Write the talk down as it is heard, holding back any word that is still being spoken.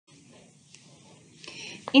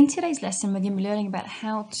In today's lesson, we're going to be learning about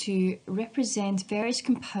how to represent various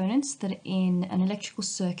components that are in an electrical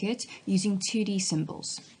circuit using 2D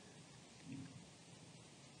symbols.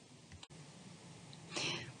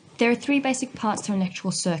 There are three basic parts to an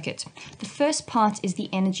electrical circuit. The first part is the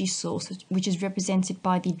energy source, which is represented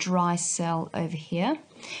by the dry cell over here.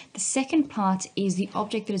 The second part is the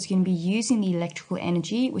object that is going to be using the electrical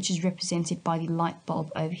energy, which is represented by the light bulb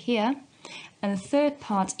over here. And the third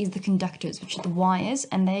part is the conductors, which are the wires,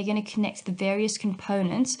 and they're going to connect the various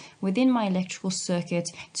components within my electrical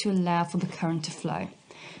circuit to allow for the current to flow.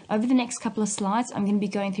 Over the next couple of slides, I'm going to be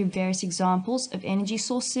going through various examples of energy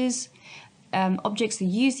sources, objects that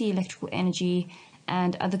use the electrical energy,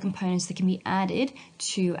 and other components that can be added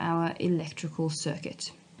to our electrical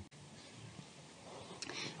circuit.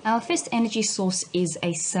 Our first energy source is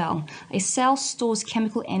a cell. A cell stores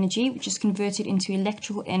chemical energy, which is converted into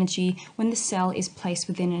electrical energy when the cell is placed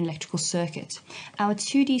within an electrical circuit. Our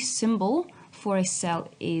 2D symbol for a cell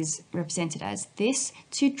is represented as this.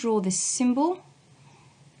 To draw this symbol,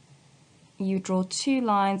 you draw two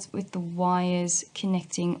lines with the wires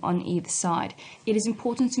connecting on either side. It is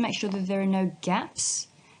important to make sure that there are no gaps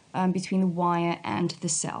between the wire and the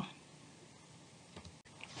cell.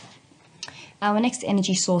 Our next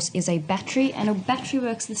energy source is a battery, and a battery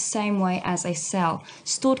works the same way as a cell.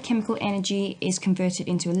 Stored chemical energy is converted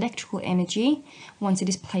into electrical energy once it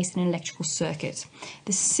is placed in an electrical circuit.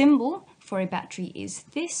 The symbol for a battery is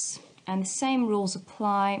this, and the same rules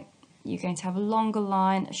apply. You're going to have a longer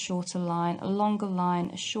line, a shorter line, a longer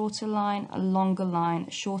line, a shorter line, a longer line,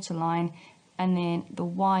 a shorter line, and then the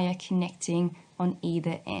wire connecting on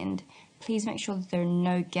either end. Please make sure that there are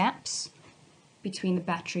no gaps between the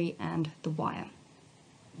battery and the wire.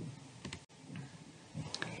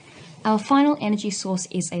 Our final energy source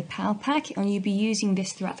is a power pack, and you'll be using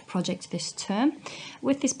this throughout the project this term.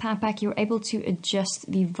 With this power pack, you're able to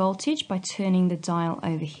adjust the voltage by turning the dial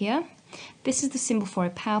over here. This is the symbol for a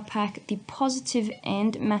power pack. The positive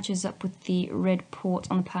end matches up with the red port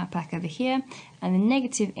on the power pack over here, and the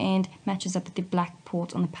negative end matches up with the black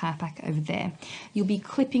port on the power pack over there. You'll be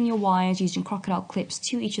clipping your wires using crocodile clips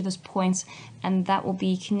to each of those points, and that will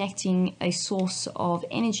be connecting a source of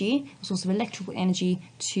energy, a source of electrical energy,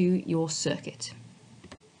 to your circuit.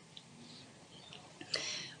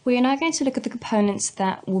 We are now going to look at the components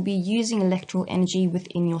that will be using electrical energy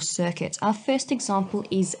within your circuit. Our first example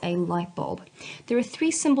is a light bulb. There are three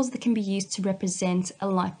symbols that can be used to represent a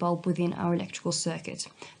light bulb within our electrical circuit.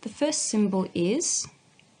 The first symbol is,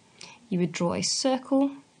 you would draw a circle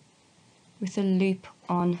with a loop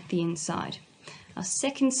on the inside. Our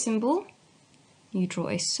second symbol, you draw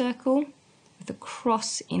a circle with a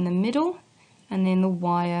cross in the middle and then the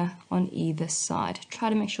wire on either side. Try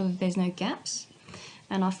to make sure that there's no gaps.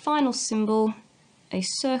 And our final symbol, a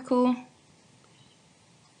circle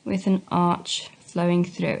with an arch flowing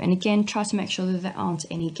through. And again, try to make sure that there aren't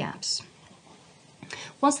any gaps.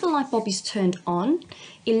 Once the light bulb is turned on,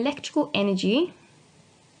 electrical energy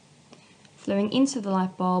flowing into the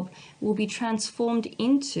light bulb will be transformed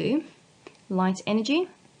into light energy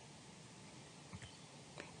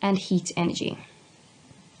and heat energy.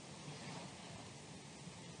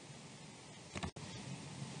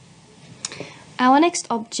 Our next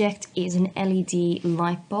object is an LED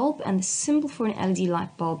light bulb, and the symbol for an LED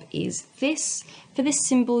light bulb is this. For this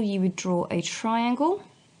symbol, you would draw a triangle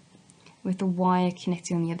with a wire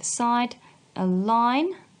connecting on the other side, a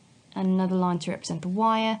line, and another line to represent the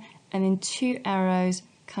wire, and then two arrows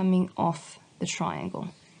coming off the triangle.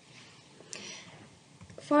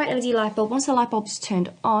 For our LED light bulb, once the light bulb is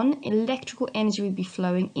turned on, electrical energy would be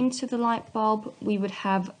flowing into the light bulb. We would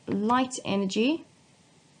have light energy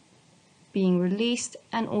being released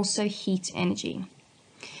and also heat energy.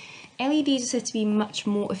 LEDs are said to be much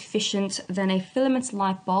more efficient than a filament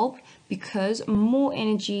light bulb because more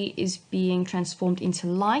energy is being transformed into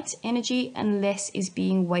light energy and less is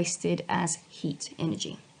being wasted as heat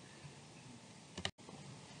energy.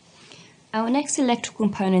 Our next electrical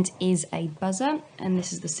component is a buzzer, and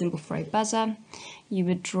this is the symbol for a buzzer. You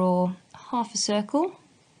would draw half a circle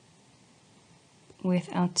with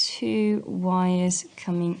our two wires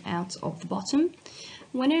coming out of the bottom.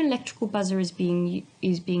 When an electrical buzzer is being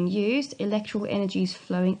used, electrical energy is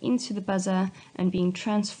flowing into the buzzer and being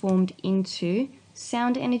transformed into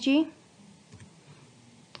sound energy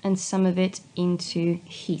and some of it into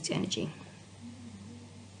heat energy.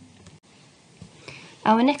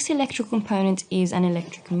 Our next electrical component is an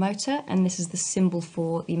electric motor, and this is the symbol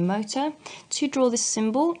for the motor. To draw this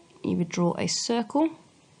symbol, you would draw a circle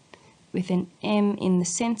with an M in the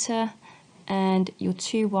center and your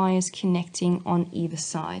two wires connecting on either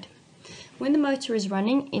side. When the motor is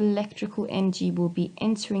running, electrical energy will be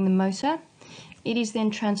entering the motor. It is then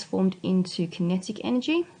transformed into kinetic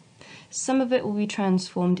energy. Some of it will be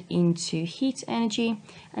transformed into heat energy,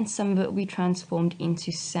 and some of it will be transformed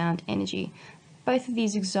into sound energy. Both of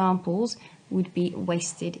these examples would be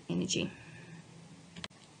wasted energy.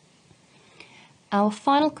 Our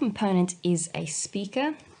final component is a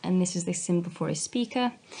speaker, and this is the symbol for a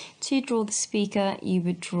speaker. To draw the speaker, you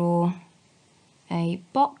would draw a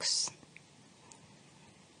box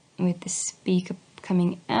with the speaker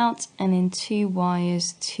coming out and then two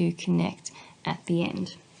wires to connect at the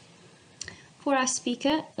end. For our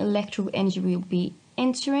speaker, electrical energy will be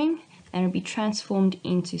entering and will be transformed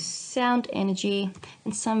into sound energy,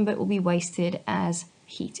 and some of it will be wasted as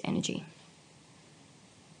heat energy.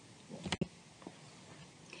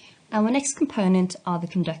 Our next component are the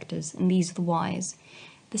conductors, and these are the wires.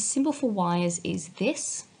 The symbol for wires is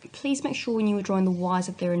this. Please make sure when you are drawing the wires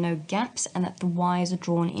that there are no gaps and that the wires are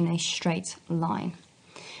drawn in a straight line.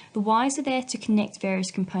 The wires are there to connect various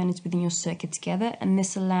components within your circuit together, and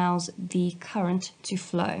this allows the current to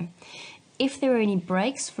flow. If there are any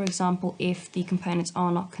breaks, for example, if the components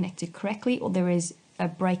are not connected correctly or there is a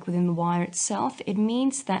break within the wire itself, it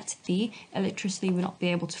means that the electricity will not be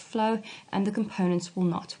able to flow and the components will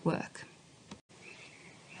not work.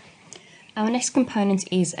 Our next component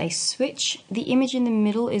is a switch. The image in the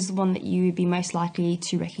middle is the one that you would be most likely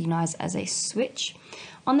to recognize as a switch.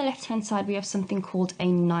 On the left hand side we have something called a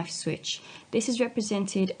knife switch. This is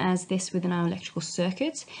represented as this within our electrical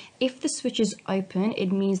circuit. If the switch is open,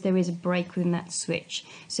 it means there is a break within that switch.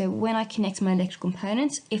 So when I connect my electrical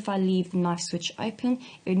components, if I leave the knife switch open,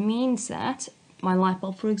 it means that my light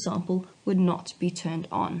bulb, for example, would not be turned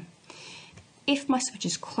on. If my switch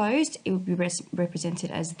is closed, it would be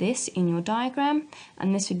represented as this in your diagram,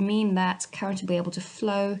 and this would mean that current will be able to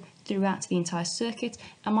flow throughout the entire circuit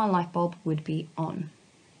and my light bulb would be on.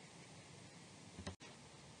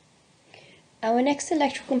 Our next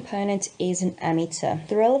electrical component is an ammeter.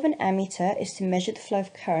 The role of an ammeter is to measure the flow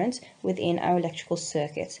of current within our electrical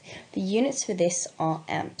circuit. The units for this are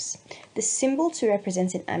amps. The symbol to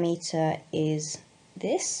represent an ammeter is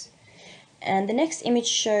this. And the next image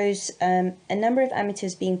shows a number of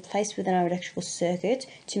ammeters being placed within our electrical circuit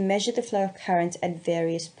to measure the flow of current at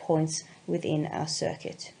various points within our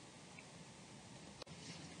circuit.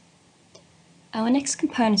 Our next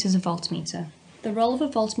component is a voltmeter. The role of a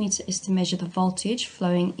voltmeter is to measure the voltage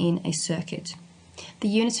flowing in a circuit. The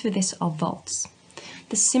units for this are volts.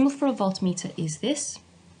 The symbol for a voltmeter is this.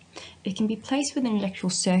 It can be placed within an electrical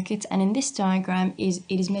circuit, and in this diagram it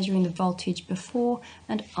is measuring the voltage before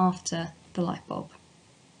and after the light bulb.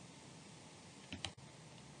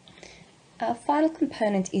 Our final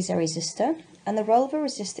component is a resistor, and the role of a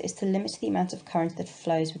resistor is to limit the amount of current that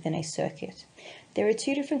flows within a circuit. There are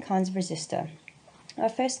two different kinds of resistor. Our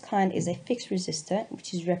first kind is a fixed resistor,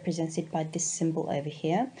 which is represented by this symbol over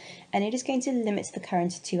here, and it is going to limit the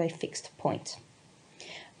current to a fixed point.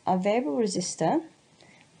 Our variable resistor,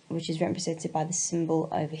 which is represented by the symbol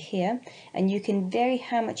over here, and you can vary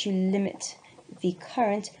how much you limit the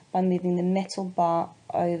current by moving the metal bar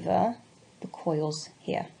over the coils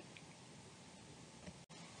here.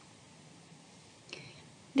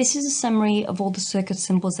 This is a summary of all the circuit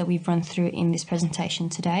symbols that we've run through in this presentation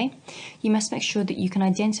today. You must make sure that you can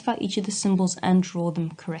identify each of the symbols and draw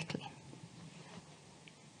them correctly.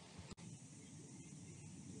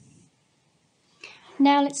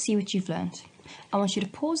 Now let's see what you've learned. I want you to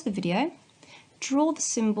pause the video, draw the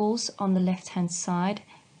symbols on the left hand side,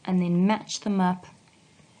 and then match them up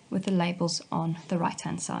with the labels on the right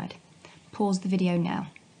hand side. Pause the video now.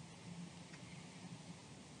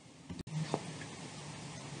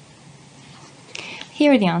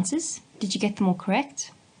 Here are the answers. Did you get them all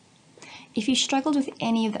correct? If you struggled with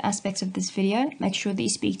any of the aspects of this video, make sure that you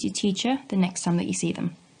speak to your teacher the next time that you see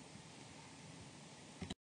them.